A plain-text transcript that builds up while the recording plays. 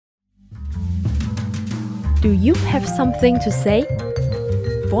Do you have something to say?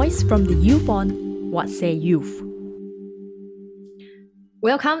 Voice from the youth on What Say Youth.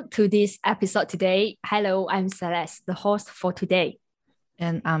 Welcome to this episode today. Hello, I'm Celeste, the host for today.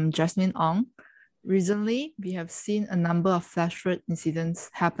 And I'm Jasmine Ong. Recently, we have seen a number of flash flood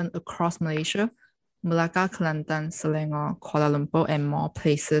incidents happen across Malaysia. Melaka, Kelantan, Selangor, Kuala Lumpur, and more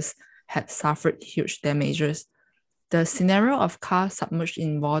places had suffered huge damages. The scenario of cars submerged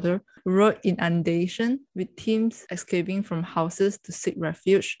in water, road inundation, with teams escaping from houses to seek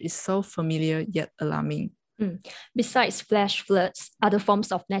refuge is so familiar yet alarming. Besides flash floods, other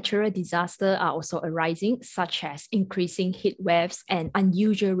forms of natural disaster are also arising, such as increasing heat waves and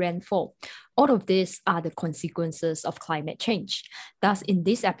unusual rainfall. All of these are the consequences of climate change. Thus, in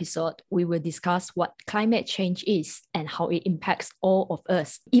this episode, we will discuss what climate change is and how it impacts all of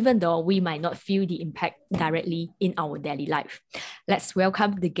us, even though we might not feel the impact directly in our daily life. Let's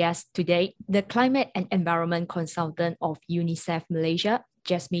welcome the guest today, the climate and environment consultant of UNICEF Malaysia,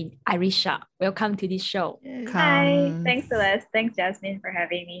 Jasmine Irisha. Welcome to this show. Hi, thanks Celeste. Thanks Jasmine for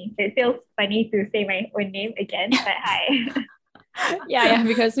having me. It feels funny to say my own name again, but hi. yeah,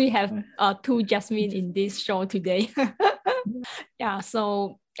 because we have two Jasmine in this show today.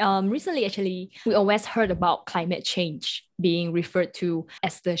 So recently, actually, we always heard about climate change being referred to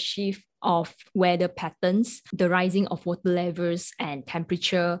as the shift of weather patterns, the rising of water levels and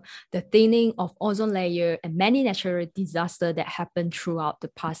temperature, the thinning of ozone layer, and many natural disasters that happened throughout the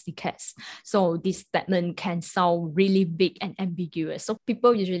past decades. So this statement can sound really big and ambiguous. So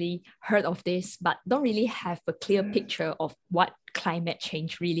people usually heard of this, but don't really have a clear picture of what climate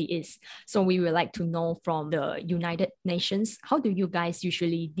change really is. So we would like to know from the United Nations, how do you guys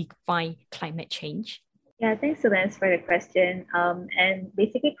usually define climate change? Yeah, thanks Celeste for the question. And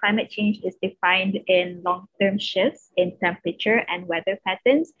basically climate change is defined in long-term shifts in temperature and weather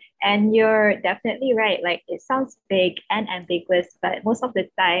patterns. And you're definitely right, like it sounds big and ambiguous, but most of the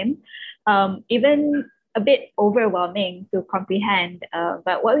time, even a bit overwhelming to comprehend.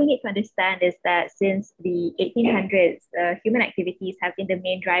 But what we need to understand is that since the 1800s, human activities have been the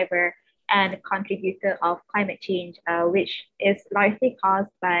main driver and contributor of climate change, which is largely caused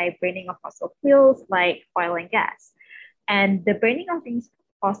by burning of fossil fuels like oil and gas. And the burning of these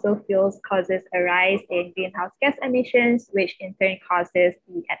fossil fuels causes a rise in greenhouse gas emissions, which in turn causes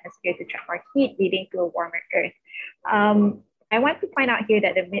the atmosphere to trap more heat, leading to a warmer Earth. I want to point out here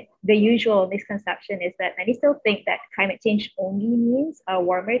that the usual misconception is that many still think that climate change only means a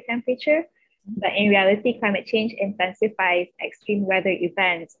warmer temperature. But in reality, climate change intensifies extreme weather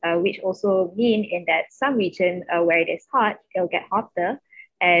events, which also mean in that some region where it is hot, it'll get hotter,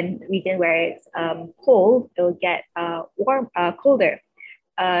 and region where it's cold, it'll get colder.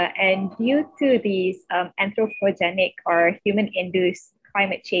 And due to these anthropogenic or human-induced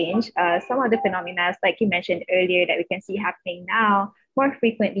climate change, some of the phenomena, like you mentioned earlier, that we can see happening now more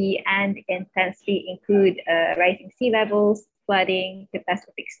frequently and intensely include rising sea levels, flooding,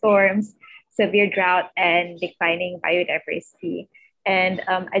 catastrophic storms, severe drought, and declining biodiversity. And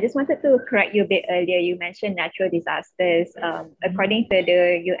I just wanted to correct you a bit earlier. You mentioned natural disasters. According to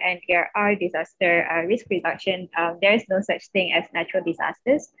the UNDRR disaster risk reduction, there is no such thing as natural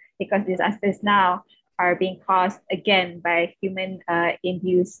disasters because disasters now are being caused again by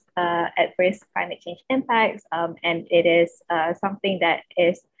human-induced adverse climate change impacts. And it is something that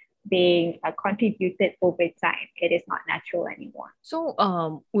is being contributed over time. It is not natural anymore.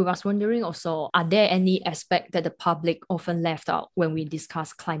 So we was wondering also, are there any aspect that the public often left out when we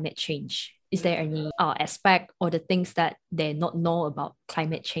discuss climate change? Is there any aspect or the things that they not know about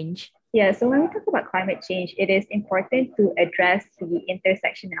climate change? Yeah, so when we talk about climate change, it is important to address the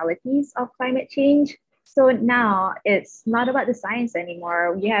intersectionalities of climate change. So now it's not about the science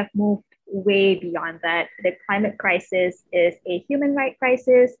anymore. We have moved way beyond that. The climate crisis is a human rights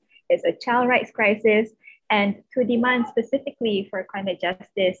crisis, it's a child rights crisis, and to demand specifically for climate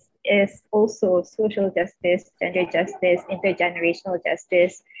justice is also social justice, gender justice, intergenerational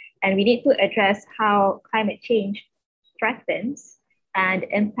justice. And we need to address how climate change threatens and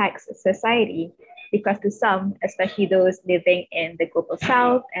impacts society, because to some, especially those living in the global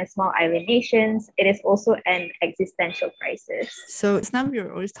south and small island nations, it is also an existential crisis. So it's now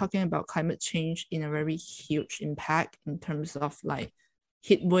we're always talking about climate change in a very huge impact in terms of like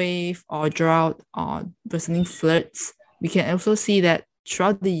heat wave or drought or worsening floods. We can also see that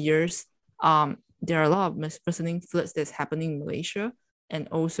throughout the years, there are a lot of worsening floods that's happening in Malaysia. And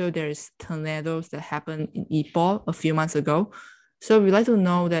also there's tornadoes that happened in Ipoh a few months ago. So we'd like to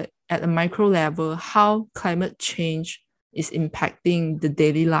know that at a micro level, how climate change is impacting the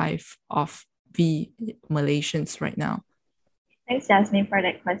daily life of the Malaysians right now. Thanks, Jasmine, for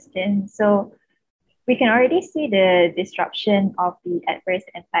that question. So We can already see the disruption of the adverse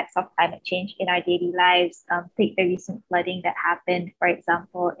effects of climate change in our daily lives. Take the recent flooding that happened, for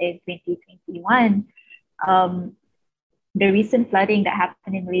example, in 2021. Um, the recent flooding that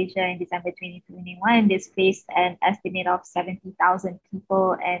happened in Malaysia in December 2021 displaced an estimate of 70,000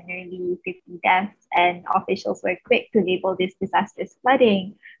 people and nearly 50 deaths. And officials were quick to label this disastrous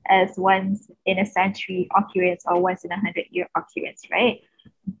flooding as once in a century occurrence or once in a 100-year occurrence, right?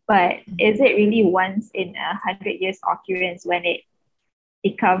 But is it really once in a 100 years occurrence when it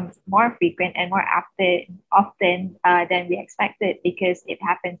becomes more frequent and more often than we expected, because it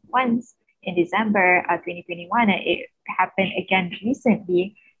happened once in December 2021 and it happened again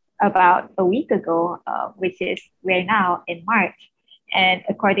recently about a week ago, which is we're now in March. And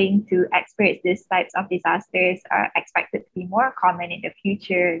according to experts, these types of disasters are expected to be more common in the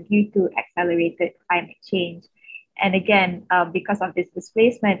future due to accelerated climate change. And again, because of this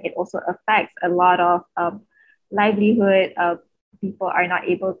displacement, it also affects a lot of livelihood. People are not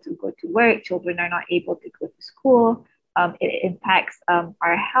able to go to work, children are not able to go to school. It impacts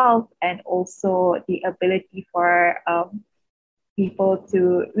our health and also the ability for people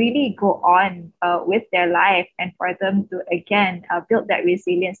to really go on with their life and for them to, again, build that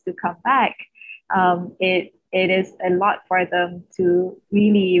resilience to come back. It is a lot for them to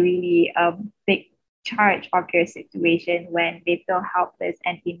really take charge of their situation when they feel helpless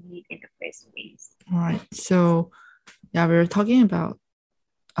and in need in the first place. All right. So, yeah, we were talking about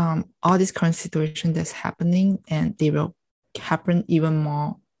all this current situation that's happening, and they will happen even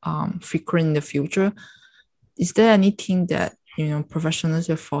more frequent in the future. Is there anything that professionals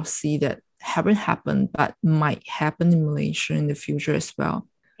will foresee that haven't happened but might happen in Malaysia in the future as well?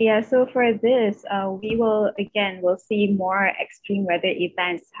 Yeah, so for this, we'll see more extreme weather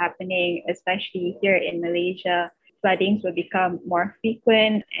events happening, especially here in Malaysia. Floodings will become more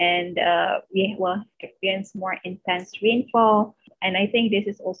frequent and we will experience more intense rainfall. And I think this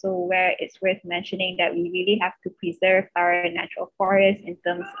is also where it's worth mentioning that we really have to preserve our natural forests in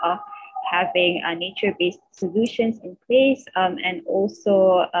terms of having nature-based solutions in place and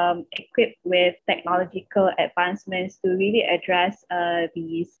also equipped with technological advancements to really address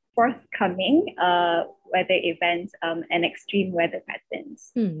these forthcoming weather events and extreme weather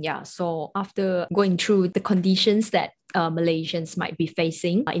patterns. Yeah, so after going through the conditions that Malaysians might be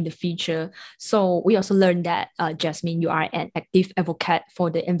facing in the future, so we also learned that, Jasmine, you are an active advocate for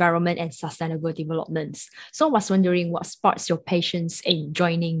the environment and sustainable developments. So I was wondering what sparks your passions in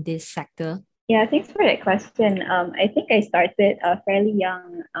joining this sector? Yeah, thanks for that question. I think I started fairly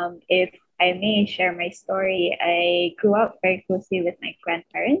young. If I may share my story, I grew up very closely with my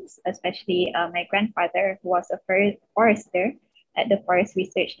grandparents, especially my grandfather, who was a forester at the Forest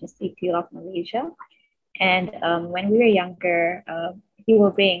Research Institute of Malaysia. And when we were younger, he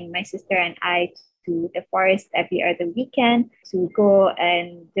will bring my sister and I to the forest every other weekend to go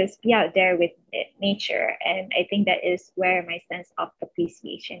and just be out there with nature. And I think that is where my sense of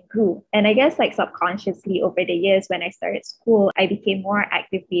appreciation grew. And I guess like subconsciously over the years when I started school, I became more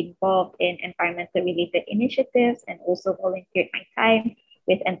actively involved in environmental related initiatives and also volunteered my time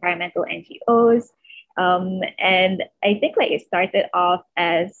with environmental NGOs. And I think like it started off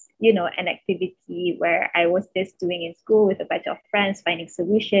as, an activity where I was just doing in school with a bunch of friends, finding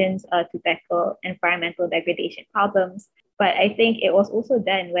solutions to tackle environmental degradation problems. But I think it was also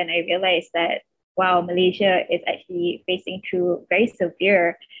then when I realized that, wow, Malaysia is actually facing through very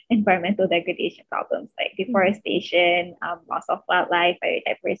severe environmental degradation problems like deforestation, loss of wildlife,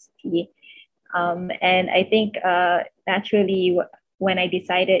 biodiversity. And I think naturally, when I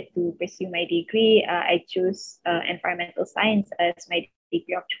decided to pursue my degree, I chose environmental science as my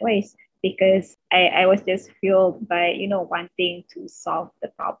degree of choice because I was just fueled by, wanting to solve the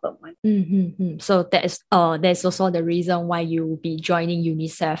problem. So that's also the reason why you'll be joining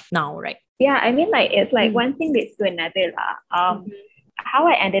UNICEF now, right? Yeah, I mean, like, it's like one thing leads to another. How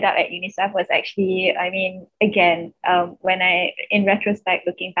I ended up at UNICEF was actually, I mean, again, when in retrospect,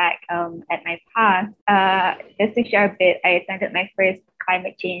 looking back at my past, just to share a bit, I attended my first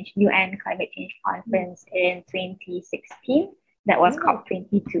UN climate change conference in 2016. That was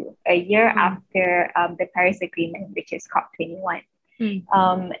COP22, a year after the Paris Agreement, which is COP21.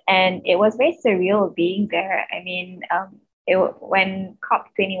 And it was very surreal being there. I mean, when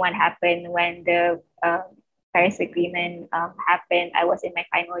COP21 happened, when the Paris Agreement happened, I was in my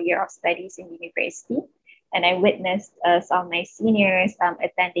final year of studies in university, and I witnessed some of my seniors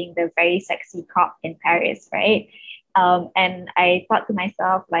attending the very sexy COP in Paris, right? And I thought to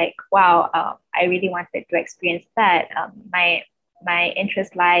myself, like, wow, I really wanted to experience that. My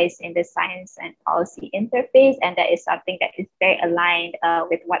interest lies in the science and policy interface, and that is something that is very aligned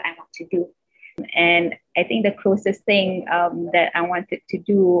with what I want to do. And I think the closest thing that I wanted to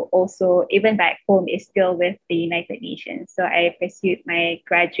do also, even back home, is still with the United Nations. So I pursued my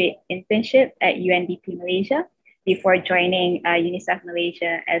graduate internship at UNDP Malaysia before joining UNICEF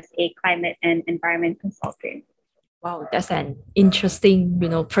Malaysia as a climate and environment consultant. Wow, that's an interesting,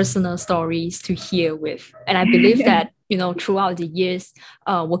 personal stories to hear with. And I believe that, throughout the years,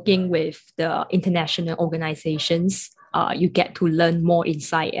 working with the international organizations, you get to learn more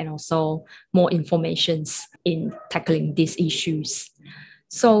insight and also more informations in tackling these issues.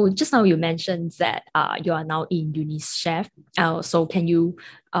 So just now you mentioned that you are now in UNICEF. So can you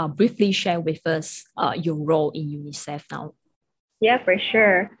briefly share with us your role in UNICEF now? Yeah, for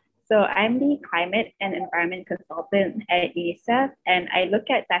sure. So I'm the climate and environment consultant at UNICEF, and I look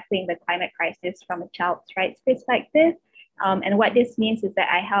at tackling the climate crisis from a child's rights perspective. And what this means is that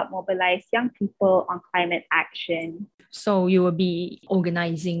I help mobilize young people on climate action. So you will be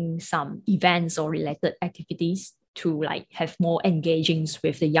organizing some events or related activities to have more engagings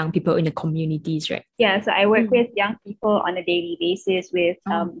with the young people in the communities, right? Yeah, so I work with young people on a daily basis with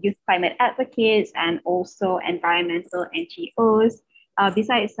youth climate advocates and also environmental NGOs.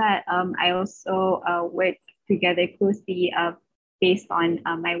 Besides that, I also work together closely based on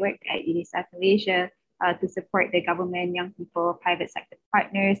my work at UNICEF Malaysia to support the government, young people, private sector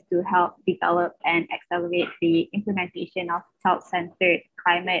partners to help develop and accelerate the implementation of health-centered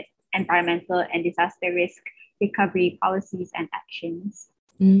climate, environmental, and disaster risk recovery policies and actions.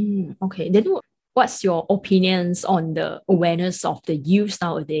 Okay, then what's your opinions on the awareness of the youth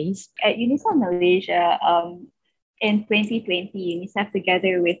nowadays? At UNICEF Malaysia, in 2020, UNICEF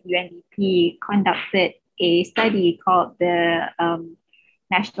together with UNDP conducted a study called the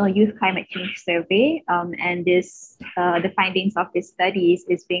National Youth Climate Change Survey. And the findings of this studies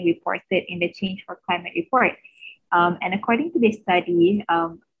is being reported in the Change for Climate report. And according to this study,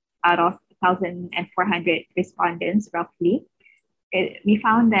 out of 1,400 respondents roughly, we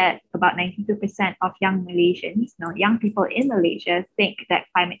found that about 92% of young Malaysians, young people in Malaysia, think that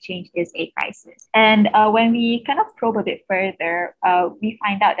climate change is a crisis. And when we kind of probe a bit further, we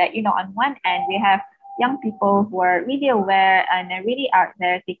find out that, on one end, we have young people who are really aware and are really out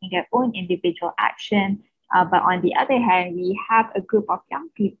there taking their own individual action. But on the other hand, we have a group of young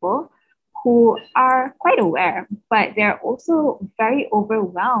people who are quite aware, but they're also very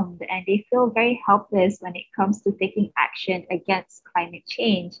overwhelmed and they feel very helpless when it comes to taking action against climate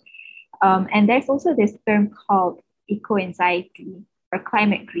change. And there's also this term called eco-anxiety or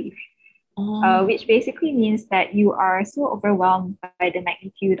climate grief, which basically means that you are so overwhelmed by the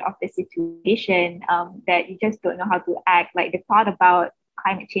magnitude of the situation that you just don't know how to act. Like the thought about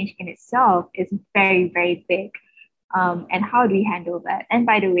climate change in itself is very, very big. And how do we handle that? And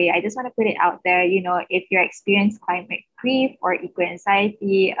by the way, I just want to put it out there, if you experience climate grief or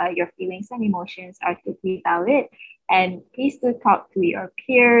eco-anxiety, your feelings and emotions are totally valid. And please do talk to your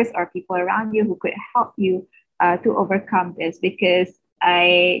peers or people around you who could help you to overcome this, because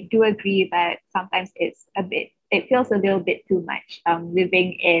I do agree that sometimes it feels a little bit too much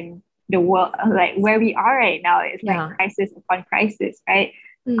living in the world, like where we are right now. It's like crisis upon crisis, right?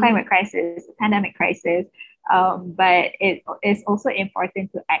 Climate crisis, pandemic crisis. But it is also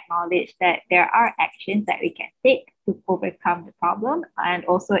important to acknowledge that there are actions that we can take to overcome the problem. And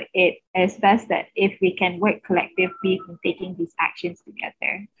also it is best that if we can work collectively in taking these actions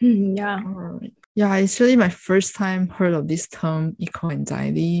together. Yeah. Right. Yeah, it's really my first time heard of this term,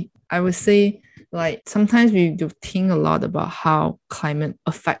 eco-anxiety. I would say sometimes we do think a lot about how climate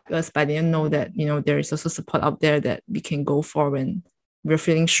affects us, but I didn't know that, there is also support out there that we can go for when we're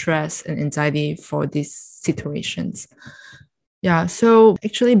feeling stress and anxiety for these situations. Yeah, so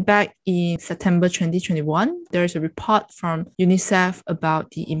actually back in September 2021, there is a report from UNICEF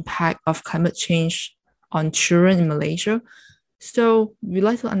about the impact of climate change on children in Malaysia. So we'd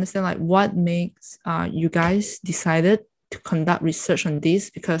like to understand what makes you guys decided to conduct research on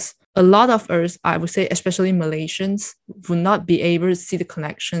this, because a lot of us, I would say, especially Malaysians, would not be able to see the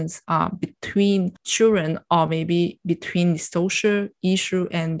connections between children or maybe between the social issue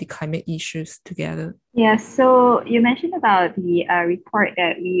and the climate issues together. Yeah, so you mentioned about the report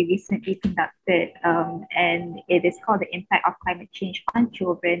that we recently conducted, and it is called The Impact of Climate Change on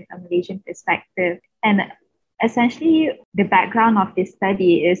Children, a Malaysian Perspective. And essentially, the background of this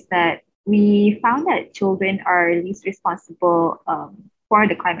study is that we found that children are least responsible for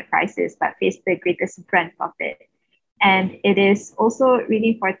the climate crisis, but face the greatest brunt of it. And it is also really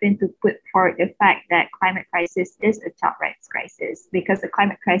important to put forward the fact that climate crisis is a child rights crisis, because the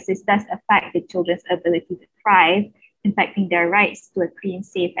climate crisis does affect the children's ability to thrive, impacting their rights to a clean,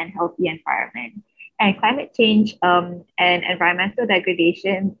 safe, and healthy environment. And climate change and environmental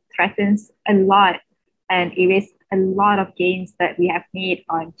degradation threatens a lot and erases a lot of gains that we have made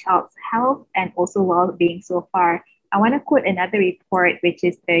on child's health and also well-being so far. I want to quote another report, which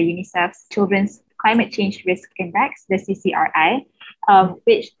is the UNICEF's Children's Climate Change Risk Index, the CCRI,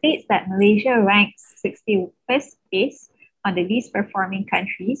 which states that Malaysia ranks 61st place on the least performing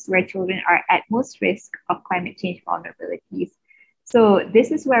countries where children are at most risk of climate change vulnerabilities. So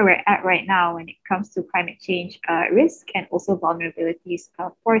this is where we're at right now when it comes to climate change risk and also vulnerabilities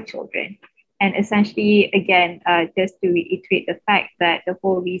for children. And essentially, again, just to reiterate the fact that the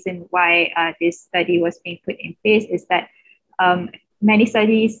whole reason why this study was being put in place is that many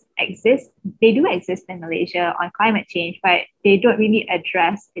studies exist, they do exist in Malaysia on climate change, but they don't really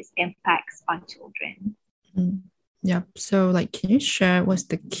address its impacts on children. Yeah. So can you share what's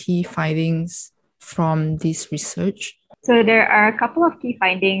the key findings from this research? So there are a couple of key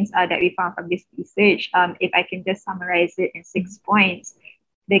findings that we found from this research. If I can just summarize it in 6 points,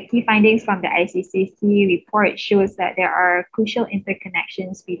 the key findings from the ICCC report shows that there are crucial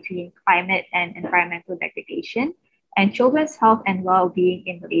interconnections between climate and environmental degradation and children's health and well-being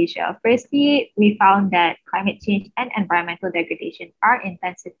in Malaysia. Firstly, we found that climate change and environmental degradation are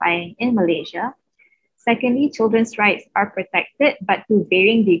intensifying in Malaysia. Secondly, children's rights are protected, but to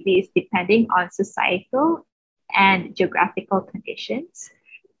varying degrees depending on societal and geographical conditions.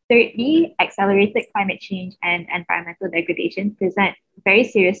 Thirdly, accelerated climate change and environmental degradation present very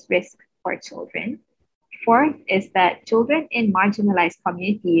serious risks for children. Fourth is that children in marginalized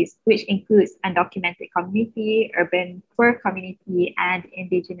communities, which includes undocumented community, urban poor community, and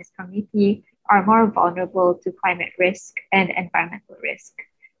indigenous community, are more vulnerable to climate risk and environmental risk.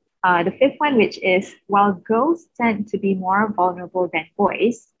 The fifth one, which is while girls tend to be more vulnerable than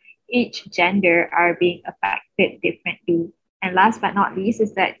boys, each gender are being affected differently. And last but not least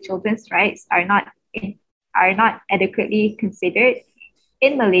is that children's rights are not adequately considered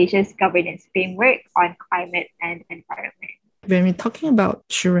in Malaysia's governance framework on climate and environment. When we're talking about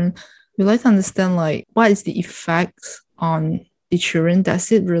children, we like to understand what is the effects on the children. Does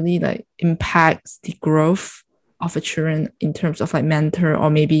it really impacts the growth of a children in terms of mental or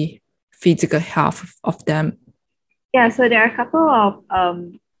maybe physical health of them? Yeah, so there are a couple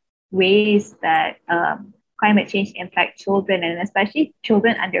of ways that climate change impact children, and especially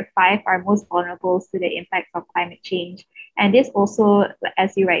children under 5 are most vulnerable to the impacts of climate change. And this also,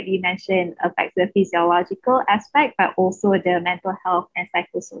 as you rightly mentioned, affects the physiological aspect, but also the mental health and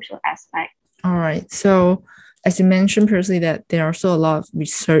psychosocial aspect. All right. So as you mentioned previously, that there are also a lot of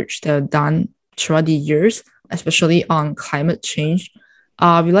research that are done throughout the years, especially on climate change.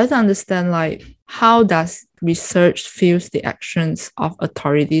 We'd like to understand how does research fuels the actions of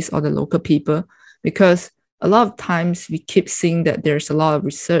authorities or the local people? Because a lot of times we keep seeing that there's a lot of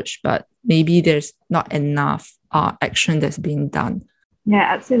research, but maybe there's not enough action that's being done. Yeah,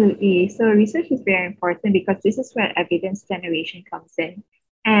 absolutely. So research is very important because this is where evidence generation comes in.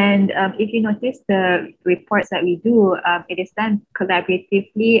 And if you notice the reports that we do, it is done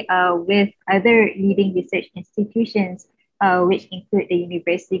collaboratively with other leading research institutions, which include the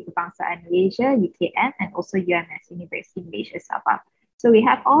University Kebangsaan Malaysia, UKM, and also UMS University Malaysia Sabah. So we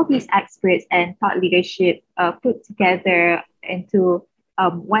have all these experts and thought leadership put together into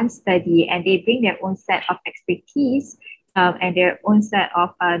one study, and they bring their own set of expertise and their own set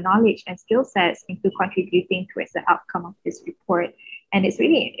of knowledge and skill sets into contributing towards the outcome of this report. And it's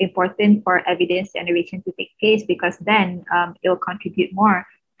really important for evidence generation to take place because then it will contribute more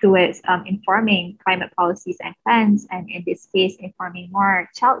towards informing climate policies and plans, and in this case, informing more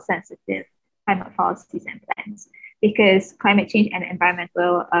child-sensitive climate policies and plans. Because climate change and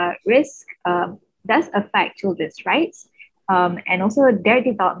environmental risk does affect children's rights and also their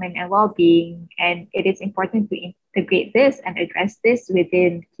development and well-being. And it is important to integrate this and address this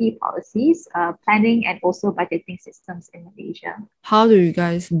within key policies, planning, and also budgeting systems in Malaysia. How do you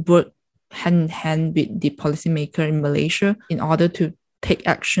guys work hand in hand with the policymaker in Malaysia in order to take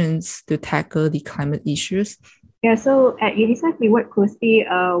actions to tackle the climate issues? Yeah, so at UNICEF, we work closely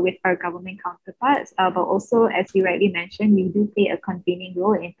with our government counterparts, but also, as you rightly mentioned, we do play a convening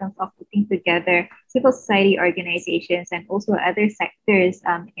role in terms of putting together civil society organizations and also other sectors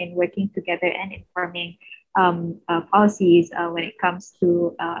in working together and informing policies when it comes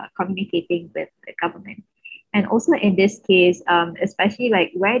to communicating with the government. And also in this case, especially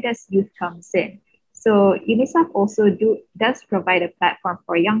where does youth comes in? So UNICEF also does provide a platform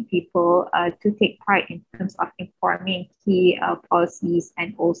for young people to take part in terms of informing key policies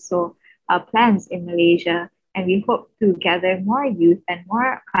and also plans in Malaysia. And we hope to gather more youth and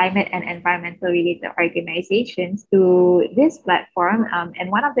more climate and environmental related organizations to this platform. And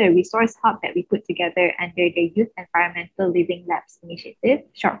one of the resource hubs that we put together under the Youth Environmental Living Labs Initiative,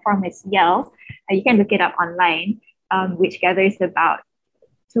 short form is YEL. You can look it up online, which gathers about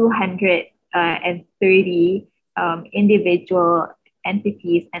 230 individual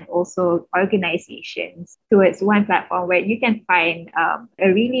entities and also organizations towards one platform where you can find a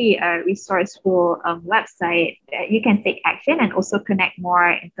really resourceful website that you can take action and also connect more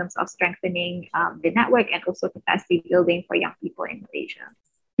in terms of strengthening the network and also capacity building for young people in Malaysia.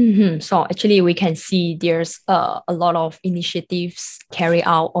 So actually, we can see there's a lot of initiatives carried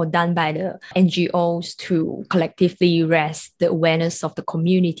out or done by the NGOs to collectively raise the awareness of the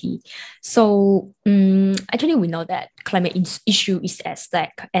community. So actually, we know that climate issue is at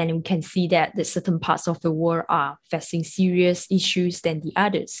stake, and we can see that the certain parts of the world are facing serious issues than the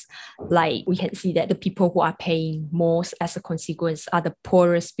others. Like we can see that the people who are paying most as a consequence are the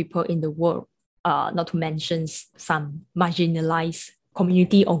poorest people in the world, not to mention some marginalized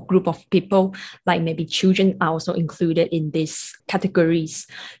community or group of people, like maybe children are also included in these categories.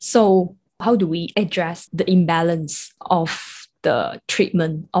 So how do we address the imbalance of the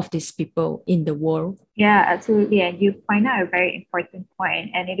treatment of these people in the world? Yeah, absolutely. And you point out a very important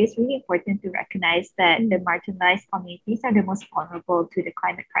point. And it is really important to recognize that the marginalized communities are the most vulnerable to the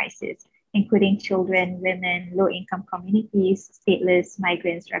climate crisis, including children, women, low-income communities, stateless,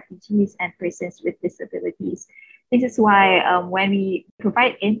 migrants, refugees, and persons with disabilities. This is why when we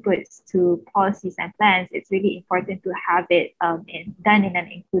provide inputs to policies and plans, it's really important to have it done in an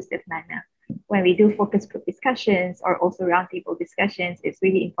inclusive manner. When we do focus group discussions or also roundtable discussions, it's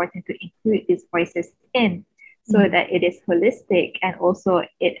really important to include these voices in so that it is holistic and also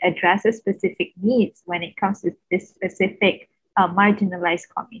it addresses specific needs when it comes to this specific marginalized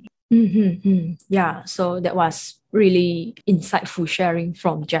community. Yeah, so that was really insightful sharing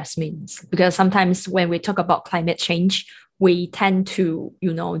from Jasmine, because sometimes when we talk about climate change, we tend to,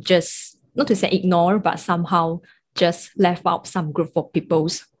 just not to say ignore, but somehow just left out some group of people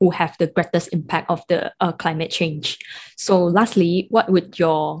who have the greatest impact of the climate change. So lastly, what would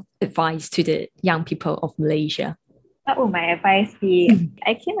your advice to the young people of Malaysia? What would my advice be?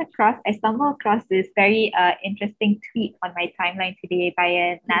 I stumbled across this very interesting tweet on my timeline today by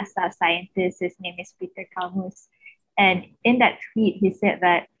a NASA scientist. His name is Peter Kalmus. And in that tweet, he said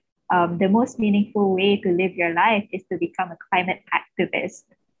that the most meaningful way to live your life is to become a climate activist.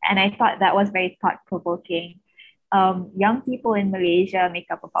 And I thought that was very thought-provoking. Young people in Malaysia make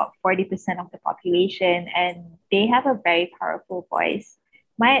up about 40% of the population, and they have a very powerful voice.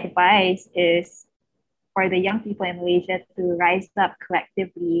 My advice is for the young people in Malaysia to rise up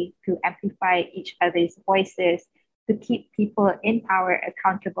collectively, to amplify each other's voices, to keep people in power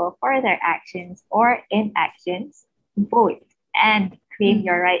accountable for their actions or inactions, vote, and claim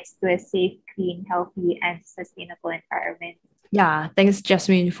your rights to a safe, clean, healthy, and sustainable environment. Yeah, thanks,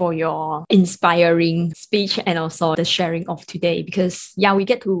 Jasmine, for your inspiring speech and also the sharing of today, because we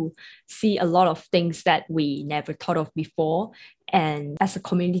get to see a lot of things that we never thought of before. And as a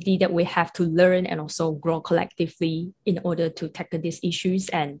community that we have to learn and also grow collectively in order to tackle these issues.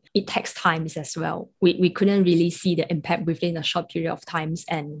 And it takes time as well. We couldn't really see the impact within a short period of times,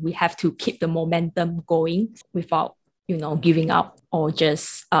 and we have to keep the momentum going without giving up or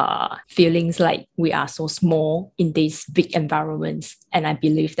just feelings like we are so small in these big environments. And I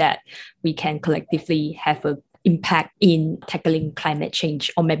believe that we can collectively have an impact in tackling climate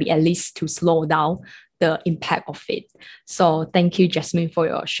change, or maybe at least to slow down the impact of it. So thank you, Jasmine, for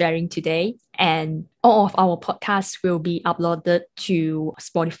your sharing today. And all of our podcasts will be uploaded to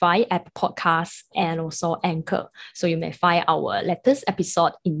Spotify, Apple Podcasts, and also Anchor. So you may find our latest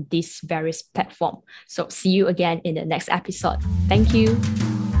episode in these various platforms. So see you again in the next episode. Thank you.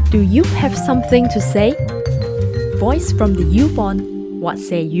 Do you have something to say? Voice from the youth on What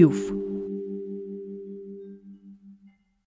Say Youth.